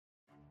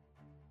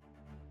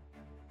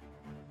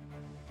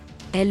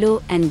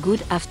Hello and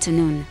good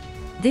afternoon.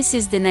 This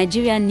is the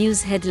Nigerian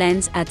news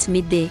headlines at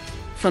midday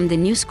from the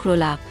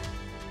Newscroll app.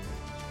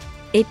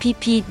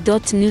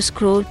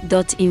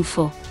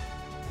 app.newscroll.info.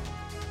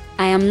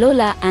 I am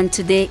Lola and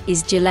today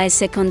is July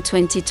 2nd,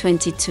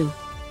 2022.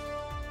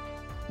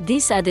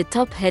 These are the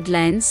top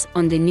headlines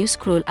on the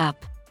Newscroll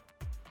app.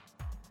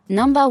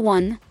 Number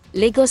 1,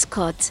 Lagos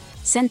Court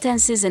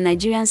sentences a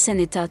Nigerian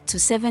senator to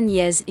 7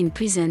 years in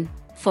prison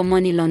for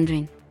money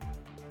laundering.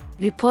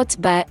 Report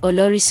by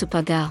Olori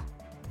Supergal.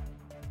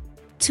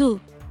 2.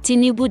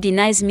 Tinubu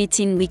denies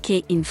meeting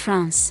Wike in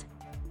France.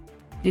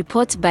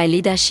 Report by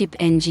Leadership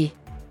NG.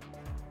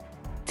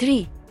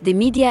 3. The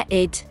media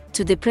aide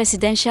to the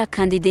presidential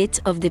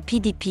candidate of the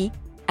PDP,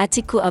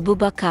 Atiku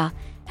Abubakar,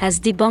 has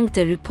debunked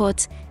the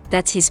report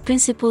that his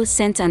principal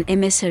sent an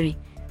emissary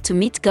to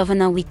meet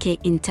Governor Wike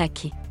in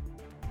Turkey.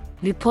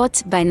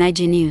 Report by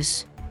Niger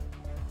News.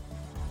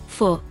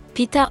 4.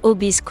 Peter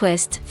Obi's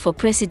quest for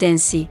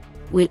presidency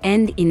will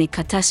end in a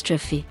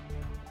catastrophe.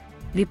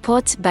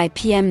 Report by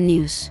PM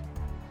News.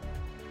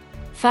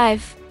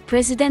 5.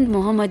 President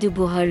Muhammadu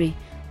Buhari,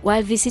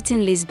 while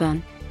visiting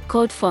Lisbon,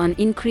 called for an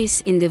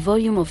increase in the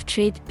volume of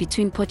trade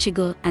between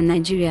Portugal and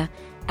Nigeria,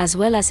 as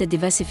well as a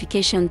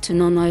diversification to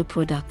non-oil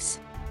products.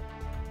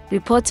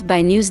 Report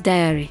by News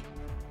Diary.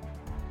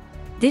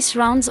 This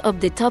rounds up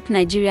the top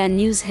Nigerian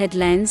news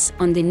headlines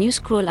on the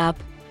Newscroll app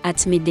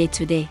at midday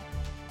today.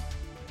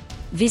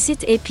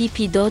 Visit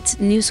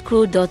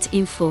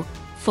app.newscroll.info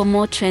for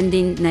more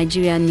trending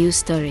Nigerian news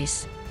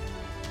stories.